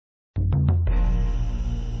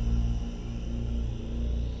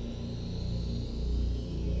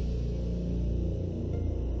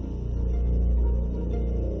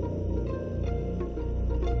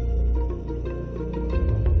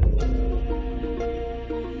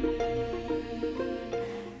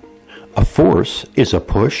A force is a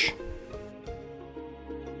push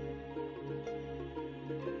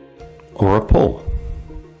or a pull.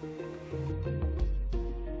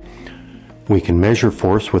 We can measure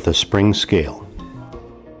force with a spring scale.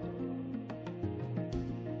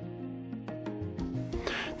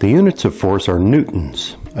 The units of force are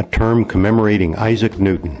newtons, a term commemorating Isaac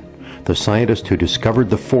Newton, the scientist who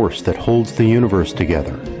discovered the force that holds the universe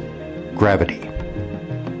together, gravity.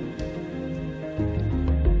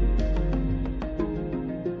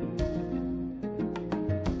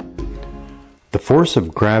 The force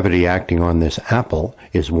of gravity acting on this apple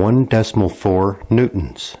is 1.4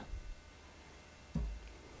 newtons.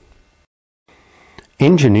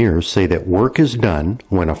 Engineers say that work is done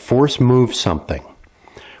when a force moves something.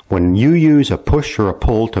 When you use a push or a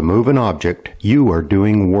pull to move an object, you are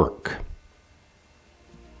doing work.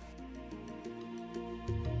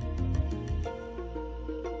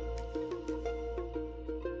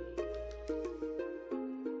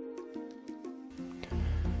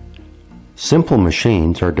 Simple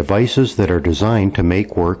machines are devices that are designed to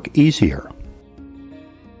make work easier.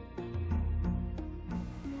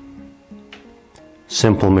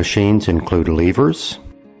 Simple machines include levers,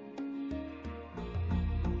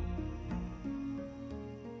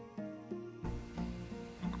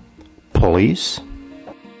 pulleys,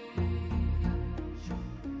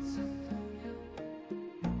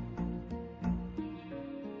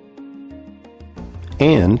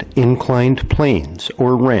 and inclined planes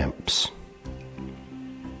or ramps.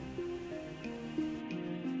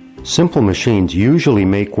 Simple machines usually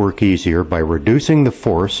make work easier by reducing the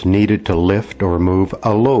force needed to lift or move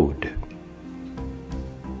a load.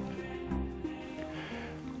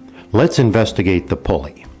 Let's investigate the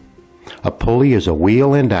pulley. A pulley is a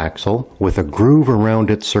wheel and axle with a groove around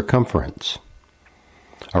its circumference.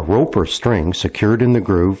 A rope or string secured in the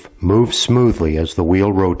groove moves smoothly as the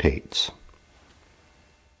wheel rotates.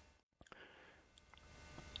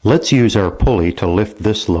 Let's use our pulley to lift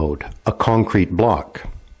this load, a concrete block.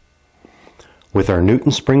 With our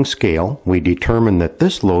Newton spring scale, we determine that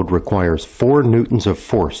this load requires 4 newtons of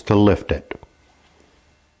force to lift it.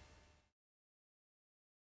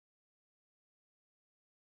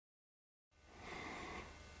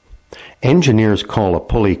 Engineers call a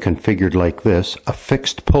pulley configured like this a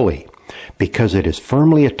fixed pulley because it is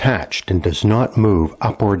firmly attached and does not move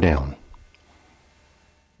up or down.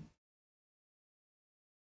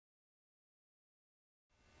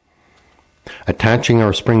 Attaching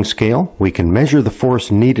our spring scale, we can measure the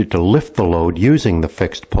force needed to lift the load using the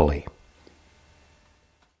fixed pulley.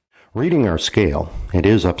 Reading our scale, it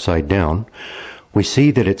is upside down, we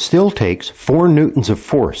see that it still takes 4 newtons of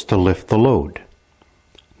force to lift the load.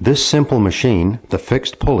 This simple machine, the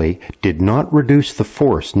fixed pulley, did not reduce the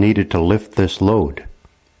force needed to lift this load.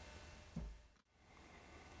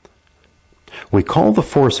 We call the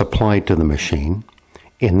force applied to the machine,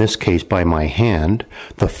 in this case by my hand,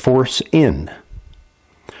 the force in.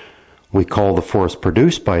 We call the force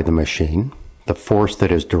produced by the machine, the force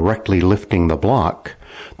that is directly lifting the block,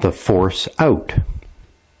 the force out.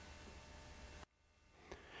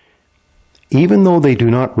 Even though they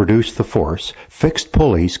do not reduce the force, fixed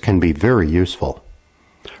pulleys can be very useful.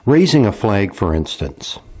 Raising a flag, for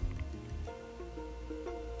instance.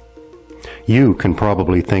 You can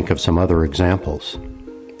probably think of some other examples.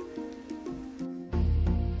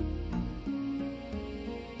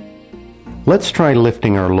 Let's try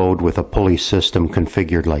lifting our load with a pulley system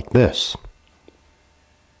configured like this.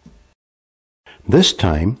 This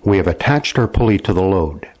time, we have attached our pulley to the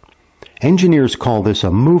load. Engineers call this a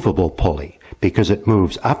movable pulley because it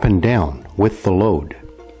moves up and down with the load.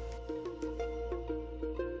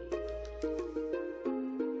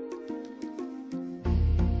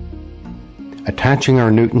 Attaching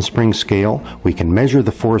our Newton spring scale, we can measure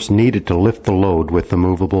the force needed to lift the load with the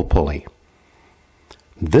movable pulley.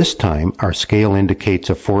 This time, our scale indicates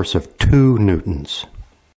a force of 2 newtons.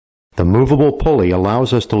 The movable pulley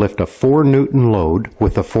allows us to lift a 4 newton load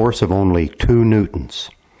with a force of only 2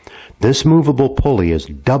 newtons. This movable pulley is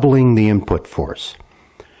doubling the input force.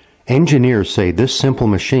 Engineers say this simple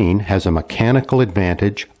machine has a mechanical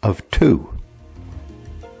advantage of 2.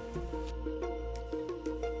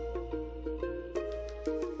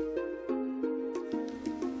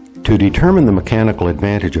 To determine the mechanical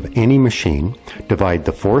advantage of any machine, divide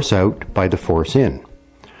the force out by the force in.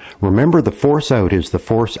 Remember, the force out is the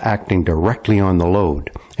force acting directly on the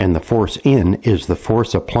load, and the force in is the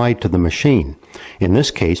force applied to the machine, in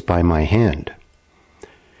this case by my hand.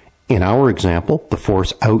 In our example, the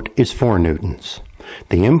force out is 4 newtons.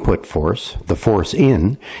 The input force, the force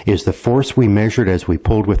in, is the force we measured as we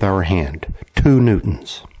pulled with our hand, 2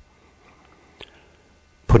 newtons.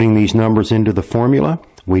 Putting these numbers into the formula,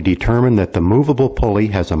 we determine that the movable pulley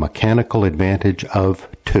has a mechanical advantage of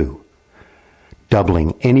 2,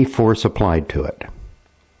 doubling any force applied to it.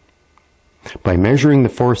 By measuring the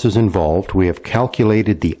forces involved, we have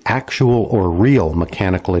calculated the actual or real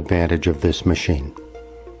mechanical advantage of this machine.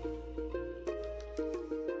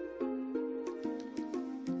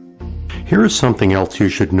 Here is something else you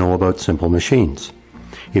should know about simple machines.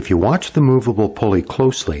 If you watch the movable pulley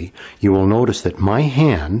closely, you will notice that my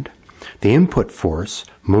hand, the input force,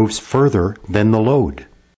 moves further than the load.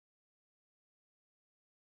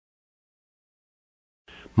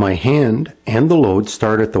 My hand and the load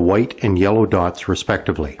start at the white and yellow dots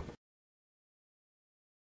respectively.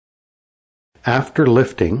 After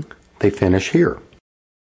lifting, they finish here.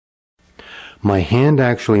 My hand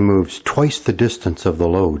actually moves twice the distance of the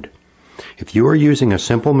load. If you are using a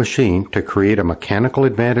simple machine to create a mechanical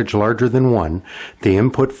advantage larger than 1, the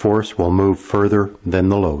input force will move further than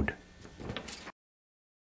the load.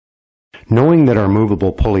 Knowing that our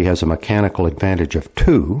movable pulley has a mechanical advantage of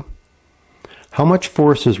 2, how much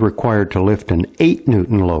force is required to lift an 8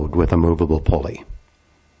 Newton load with a movable pulley?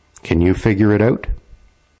 Can you figure it out?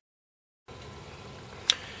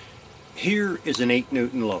 Here is an 8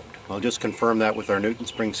 Newton load. I'll just confirm that with our Newton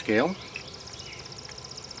spring scale.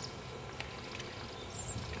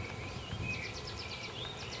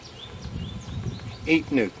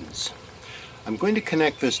 8 newtons. I'm going to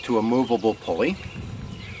connect this to a movable pulley.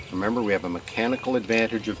 Remember, we have a mechanical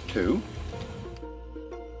advantage of 2.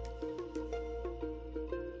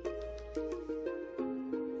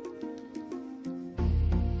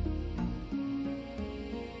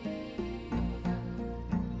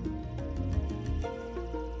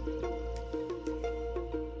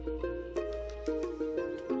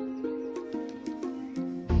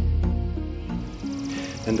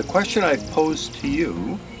 And the question I've posed to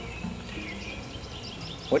you,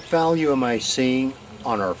 what value am I seeing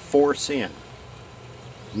on our force in?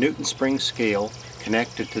 Newton spring scale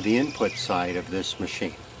connected to the input side of this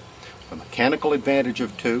machine. A mechanical advantage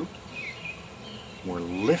of 2. We're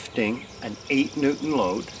lifting an 8 Newton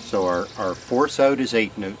load, so our force out is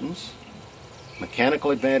 8 newtons.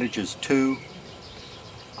 Mechanical advantage is 2.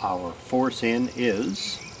 Our force in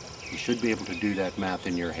is, you should be able to do that math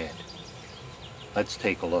in your head. Let's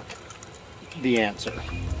take a look at the answer.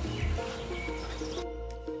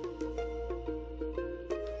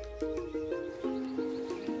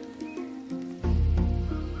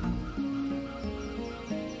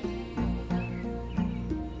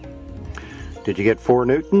 Did you get 4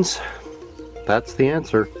 newtons? That's the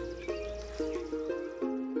answer.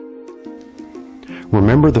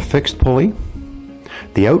 Remember the fixed pulley?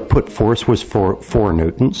 The output force was 4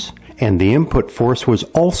 newtons, and the input force was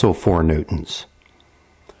also 4 newtons.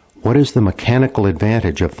 What is the mechanical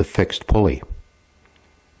advantage of the fixed pulley?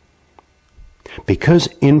 Because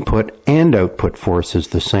input and output force is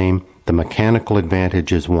the same, the mechanical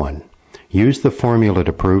advantage is 1. Use the formula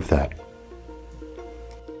to prove that.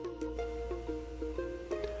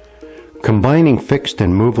 Combining fixed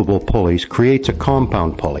and movable pulleys creates a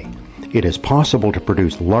compound pulley. It is possible to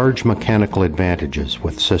produce large mechanical advantages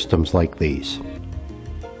with systems like these.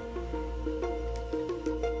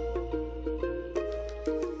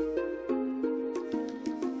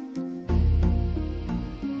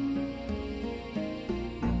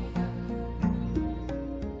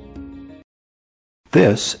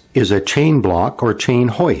 This is a chain block or chain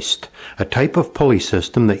hoist, a type of pulley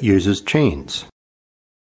system that uses chains.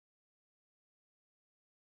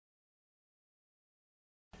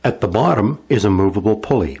 At the bottom is a movable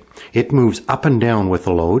pulley. It moves up and down with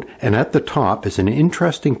the load, and at the top is an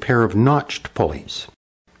interesting pair of notched pulleys.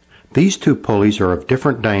 These two pulleys are of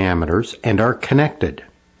different diameters and are connected.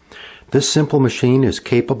 This simple machine is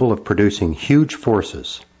capable of producing huge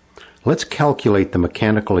forces. Let's calculate the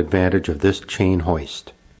mechanical advantage of this chain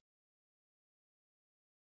hoist.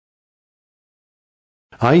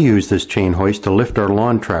 I use this chain hoist to lift our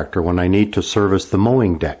lawn tractor when I need to service the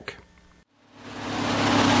mowing deck.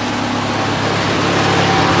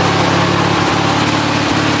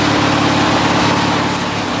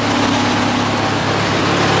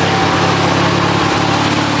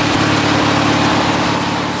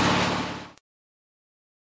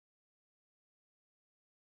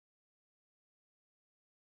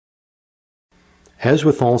 As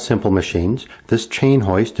with all simple machines, this chain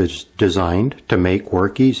hoist is designed to make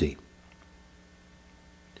work easy.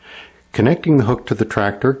 Connecting the hook to the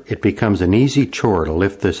tractor, it becomes an easy chore to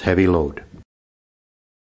lift this heavy load.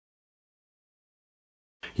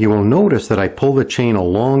 You will notice that I pull the chain a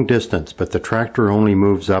long distance, but the tractor only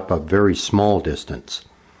moves up a very small distance.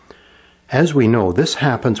 As we know, this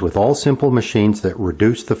happens with all simple machines that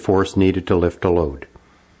reduce the force needed to lift a load.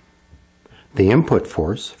 The input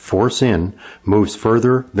force, force in, moves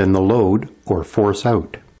further than the load, or force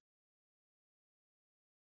out.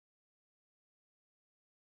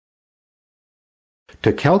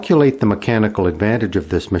 To calculate the mechanical advantage of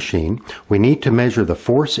this machine, we need to measure the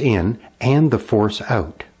force in and the force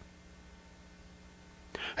out.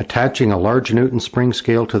 Attaching a large Newton spring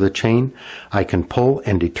scale to the chain, I can pull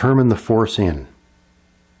and determine the force in.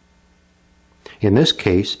 In this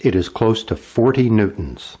case, it is close to 40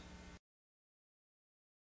 newtons.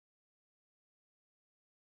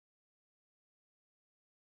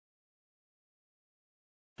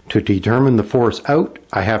 To determine the force out,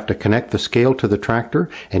 I have to connect the scale to the tractor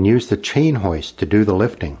and use the chain hoist to do the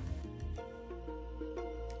lifting.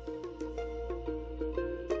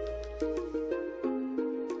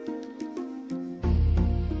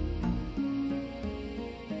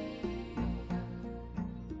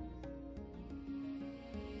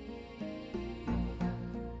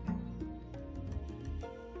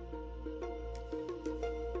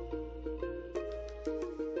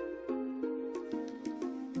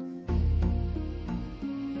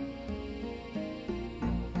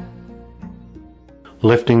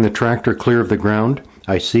 Lifting the tractor clear of the ground,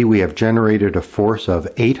 I see we have generated a force of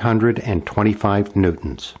 825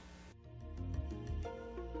 newtons.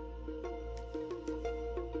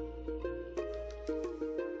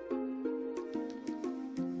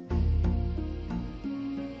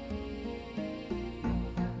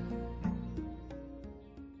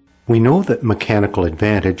 We know that mechanical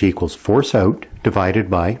advantage equals force out divided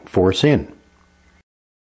by force in.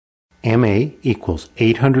 MA equals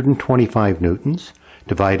 825 newtons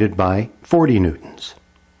divided by 40 newtons,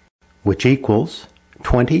 which equals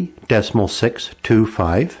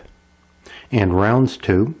 20.625 and rounds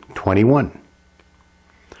to 21.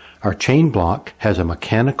 Our chain block has a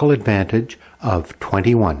mechanical advantage of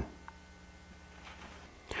 21.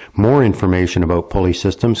 More information about pulley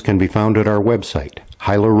systems can be found at our website,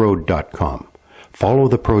 hylaroad.com. Follow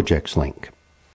the projects link.